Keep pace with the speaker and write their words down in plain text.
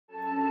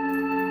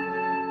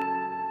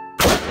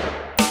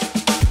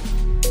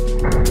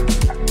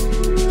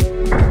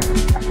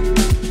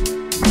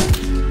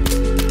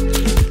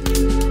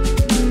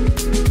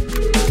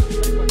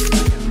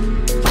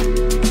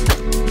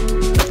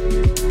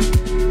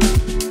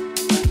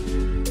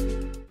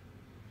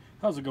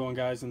How's it going,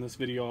 guys? In this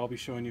video I'll be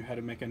showing you how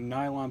to make a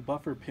nylon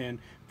buffer pin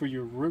for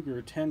your Ruger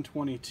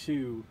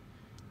 1022.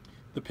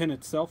 The pin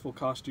itself will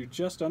cost you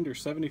just under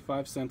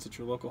 75 cents at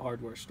your local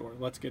hardware store.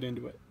 Let's get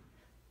into it.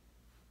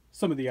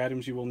 Some of the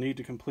items you will need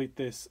to complete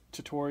this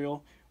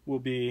tutorial will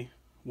be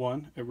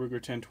 1. A Ruger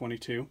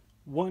 1022,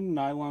 1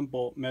 nylon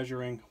bolt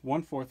measuring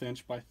 1/4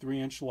 inch by 3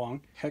 inch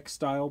long, hex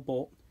style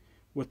bolt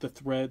with the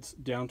threads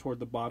down toward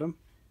the bottom,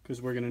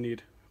 because we're going to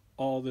need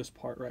all this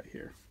part right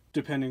here.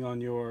 Depending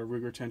on your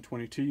Ruger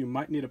 1022, you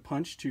might need a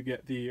punch to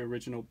get the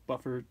original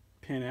buffer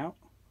pin out.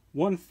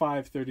 1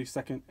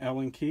 5/32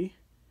 Allen key,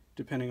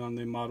 depending on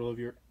the model of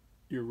your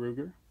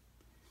Ruger.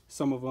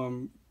 Some of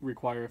them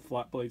require a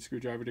flat blade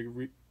screwdriver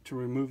to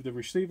remove the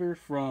receiver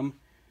from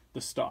the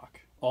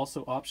stock.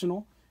 Also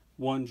optional,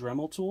 1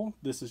 Dremel tool.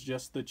 This is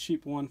just the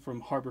cheap one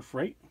from Harbor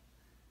Freight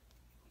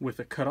with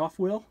a cutoff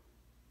wheel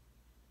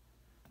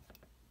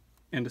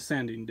and a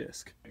sanding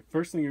disc.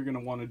 First thing you're going to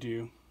want to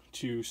do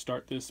to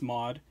start this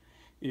mod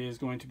is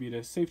going to be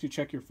to safety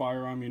check your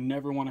firearm. You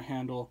never want to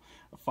handle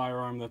a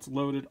firearm that's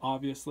loaded,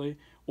 obviously,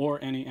 or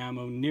any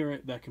ammo near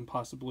it that can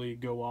possibly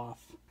go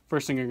off.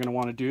 First thing you're going to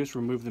want to do is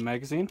remove the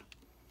magazine.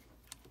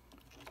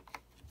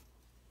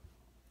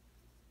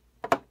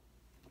 There's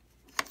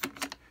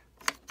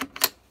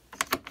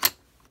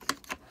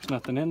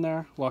nothing in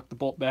there. Lock the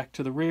bolt back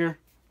to the rear.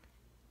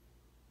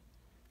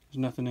 There's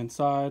nothing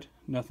inside,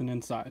 nothing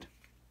inside.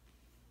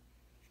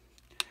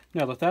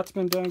 Now that that's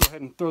been done, go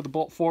ahead and throw the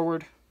bolt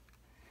forward.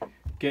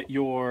 Get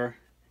your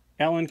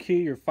Allen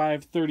key, your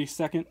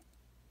 5/32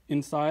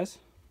 in size,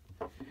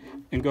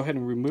 and go ahead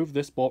and remove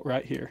this bolt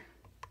right here.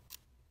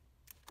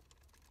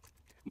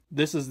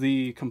 This is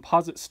the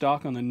composite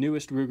stock on the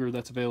newest Ruger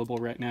that's available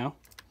right now.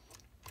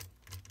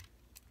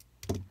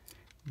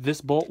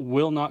 This bolt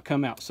will not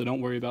come out, so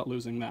don't worry about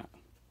losing that.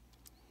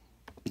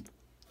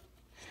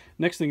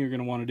 Next thing you're going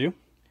to want to do,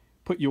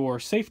 put your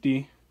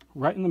safety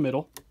right in the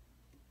middle,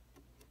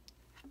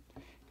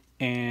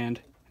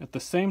 and at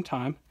the same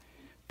time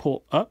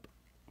pull up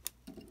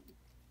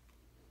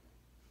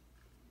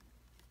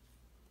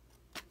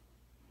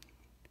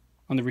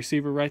on the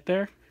receiver right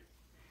there,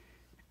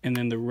 and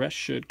then the rest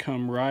should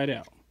come right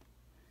out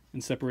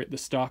and separate the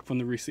stock from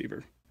the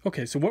receiver.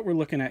 Okay, so what we're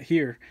looking at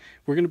here,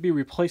 we're going to be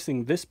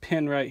replacing this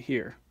pin right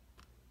here.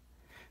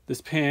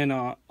 This pin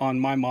on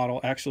my model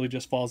actually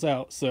just falls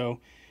out,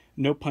 so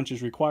no punch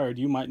is required.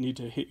 You might need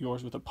to hit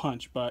yours with a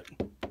punch, but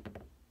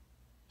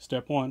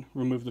step 1,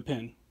 remove the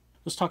pin.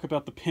 Let's talk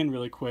about the pin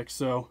really quick.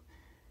 So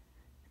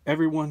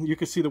everyone, you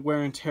can see the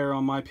wear and tear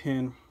on my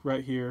pin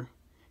right here.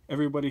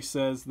 Everybody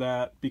says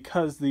that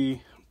because the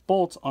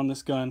bolt on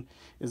this gun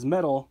is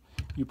metal,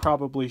 you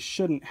probably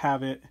shouldn't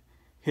have it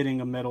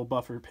hitting a metal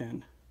buffer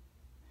pin.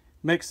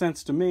 Makes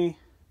sense to me.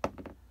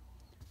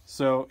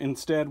 So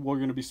instead, we're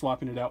going to be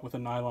swapping it out with a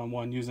nylon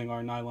one using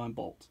our nylon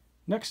bolt.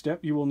 Next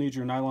step, you will need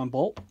your nylon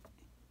bolt.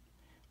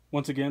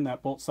 Once again,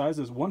 that bolt size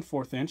is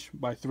 1/4 inch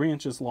by 3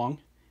 inches long,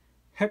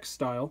 hex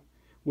style,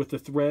 with the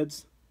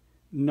threads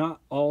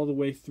not all the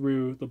way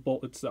through the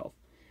bolt itself.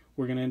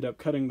 We're going to end up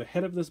cutting the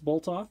head of this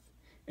bolt off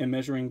and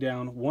measuring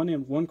down 1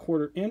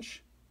 1/4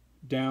 inch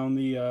down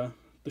the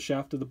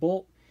shaft of the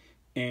bolt,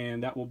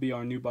 and that will be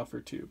our new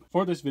buffer tube.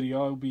 For this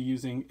video, I will be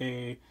using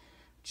a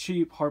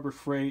cheap Harbor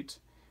Freight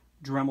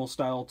Dremel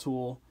style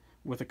tool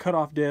with a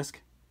cutoff disc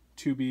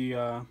to be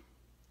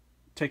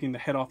taking the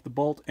head off the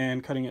bolt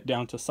and cutting it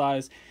down to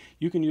size.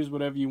 You can use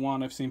whatever you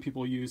want. I've seen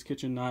people use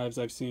kitchen knives.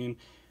 I've seen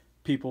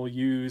people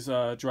use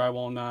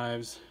drywall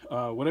knives.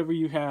 Whatever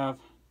you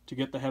have to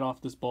get the head off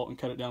this bolt and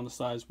cut it down to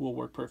size will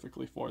work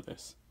perfectly for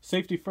this.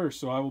 Safety first,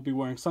 so I will be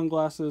wearing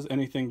sunglasses,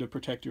 anything to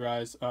protect your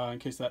eyes in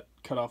case that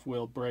cutoff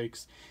wheel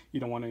breaks. You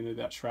don't want any of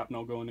that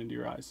shrapnel going into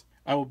your eyes.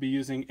 I will be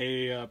using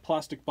a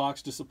plastic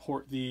box to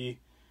support the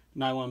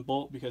nylon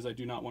bolt because I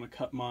do not want to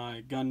cut my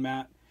gun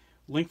mat.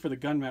 Link for the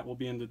gun mat will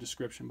be in the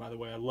description, by the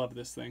way. I love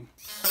this thing.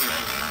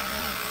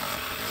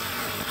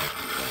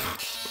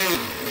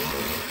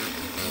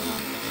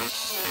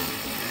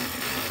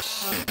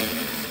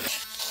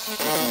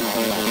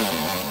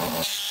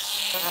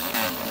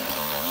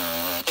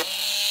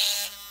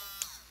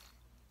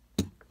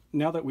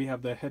 Now that we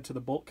have the head to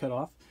the bolt cut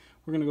off,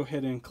 we're going to go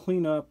ahead and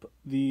clean up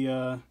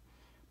the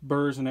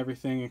burrs and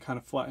everything and kind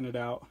of flatten it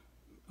out.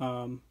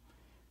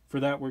 For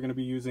that, we're going to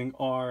be using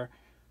our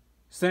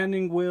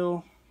sanding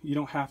wheel. You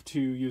don't have to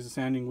use a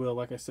sanding wheel.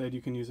 Like I said,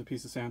 you can use a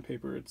piece of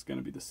sandpaper. It's going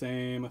to be the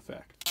same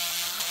effect.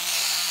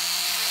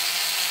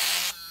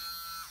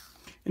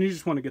 And you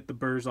just want to get the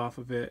burrs off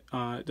of it.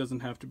 It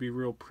doesn't have to be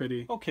real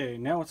pretty. Okay,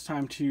 now it's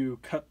time to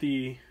cut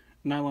the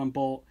nylon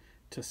bolt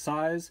to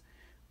size.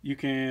 You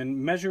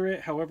can measure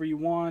it however you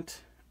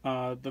want.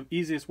 The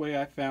easiest way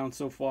I've found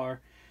so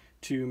far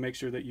to make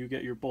sure that you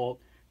get your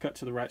bolt cut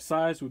to the right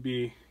size would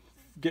be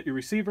get your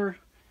receiver,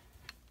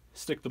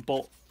 stick the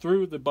bolt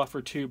through the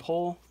buffer tube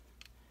hole,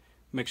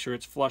 make sure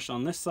it's flush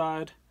on this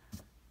side,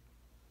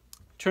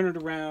 turn it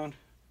around,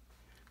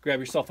 grab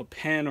yourself a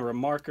pen or a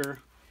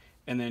marker,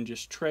 and then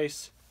just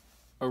trace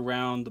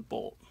around the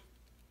bolt.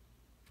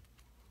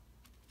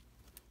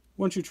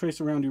 Once you trace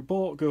around your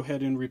bolt, go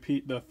ahead and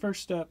repeat the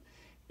first step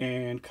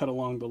and cut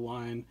along the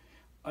line.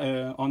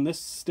 On this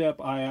step,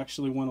 I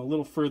actually went a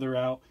little further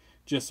out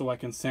just so I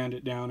can sand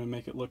it down and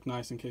make it look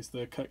nice in case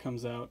the cut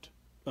comes out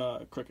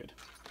crooked.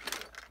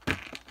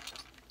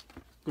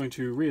 Going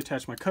to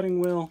reattach my cutting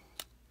wheel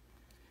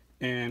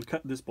and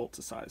cut this bolt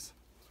to size.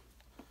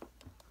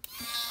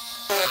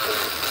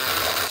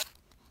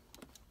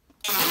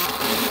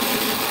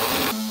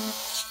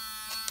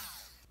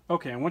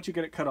 Okay, and once you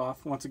get it cut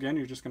off, once again,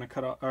 you're just going to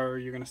cut off, or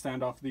you're going to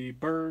sand off the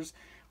burrs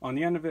on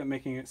the end of it,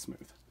 making it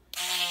smooth.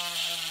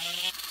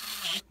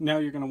 Now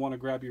you're going to want to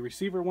grab your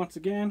receiver once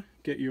again,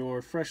 get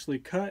your freshly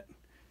cut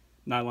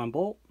nylon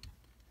bolt,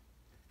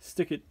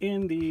 stick it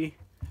in the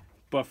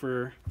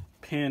buffer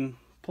pin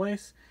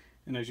place,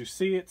 and as you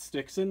see, it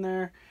sticks in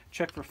there.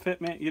 Check for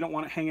fitment. You don't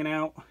want it hanging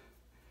out.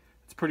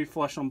 It's pretty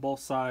flush on both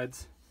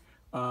sides.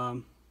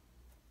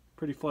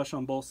 Pretty flush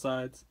on both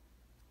sides.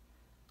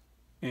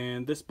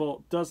 And this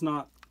bolt does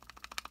not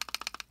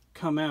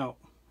come out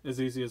as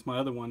easy as my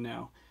other one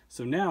now.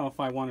 So now if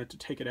I wanted to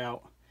take it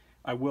out,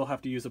 I will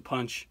have to use a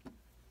punch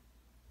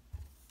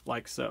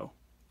like so.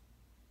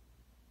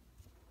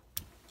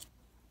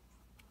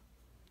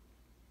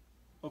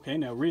 Okay,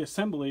 now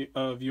reassembly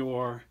of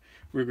your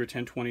Ruger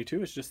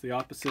 1022 is just the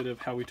opposite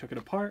of how we took it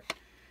apart.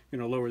 You're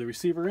going to lower the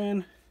receiver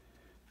in,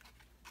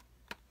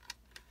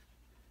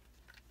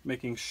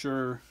 making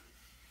sure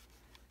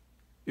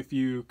if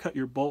you cut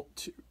your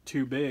bolt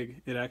too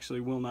big, it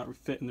actually will not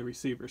fit in the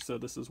receiver. So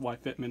this is why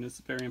fitment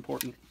is very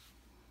important.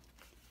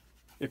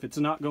 If it's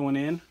not going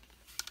in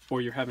or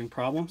you're having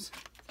problems,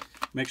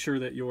 make sure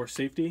that your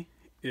safety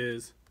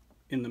is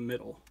in the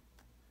middle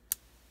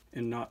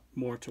and not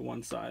more to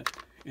one side.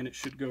 And it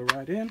should go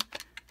right in.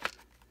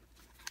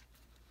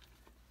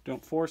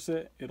 Don't force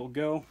it, it'll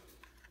go.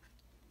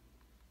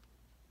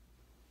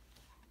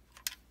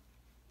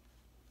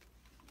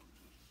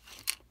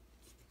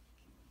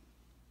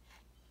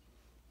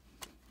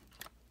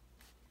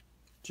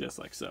 Just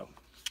like so.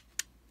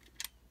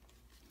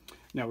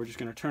 Now we're just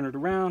going to turn it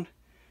around,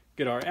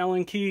 get our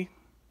Allen key,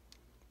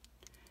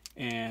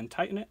 and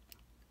tighten it.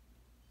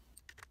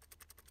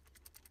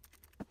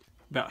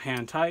 About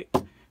hand tight,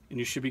 and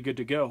you should be good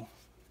to go.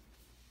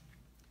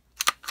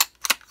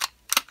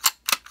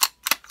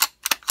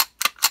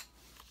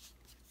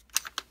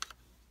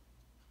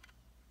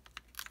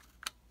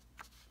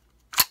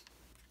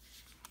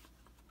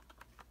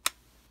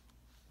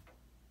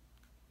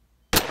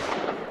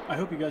 I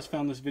hope you guys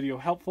found this video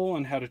helpful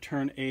on how to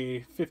turn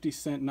a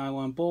 50-cent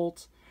nylon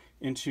bolt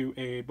into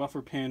a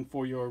buffer pin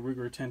for your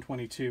Ruger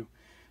 1022.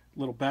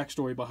 Little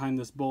backstory behind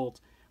this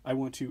bolt. I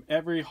went to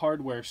every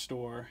hardware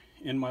store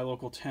in my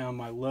local town,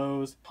 my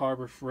Lowe's,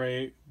 Harbor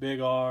Freight,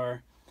 Big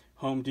R,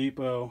 Home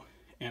Depot,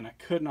 and I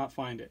could not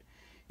find it.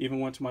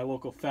 Even went to my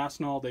local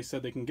Fastenal. They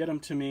said they can get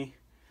them to me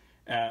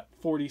at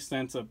 40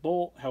 cents a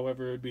bolt.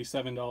 However, it would be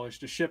 $7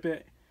 to ship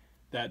it.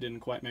 That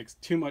didn't quite make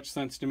too much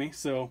sense to me.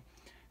 So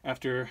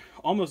after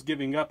almost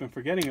giving up and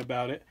forgetting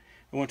about it,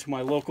 I went to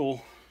my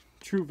local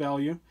True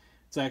Value.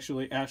 It's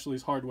actually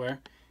Ashley's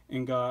Hardware,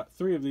 and got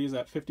 3 of these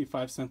at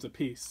 55 cents a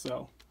piece.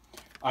 So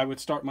I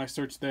would start my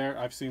search there.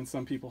 I've seen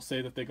some people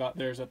say that they got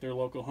theirs at their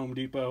local Home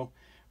Depot,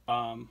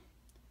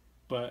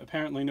 but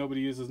apparently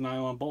nobody uses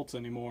nylon bolts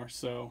anymore,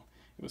 so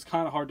it was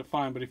kind of hard to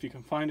find, but if you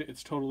can find it,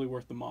 it's totally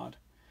worth the mod.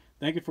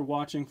 Thank you for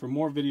watching. For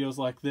more videos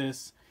like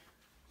this,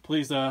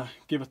 please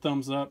give a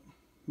thumbs up.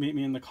 Meet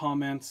me in the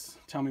comments,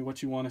 tell me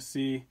what you want to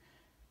see,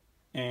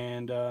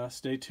 and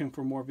stay tuned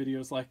for more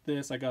videos like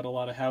this. I got a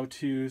lot of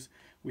how-tos.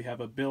 We have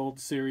a build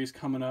series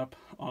coming up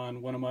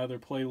on one of my other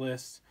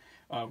playlists.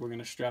 We're going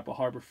to strap a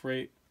Harbor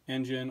Freight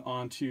engine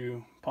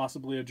onto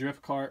possibly a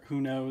drift cart. Who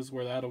knows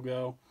where that'll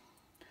go.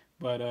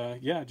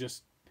 But yeah,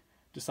 just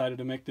decided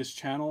to make this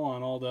channel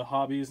on all the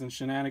hobbies and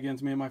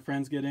shenanigans me and my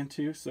friends get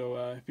into. So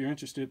if you're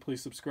interested,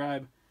 please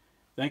subscribe.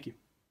 Thank you.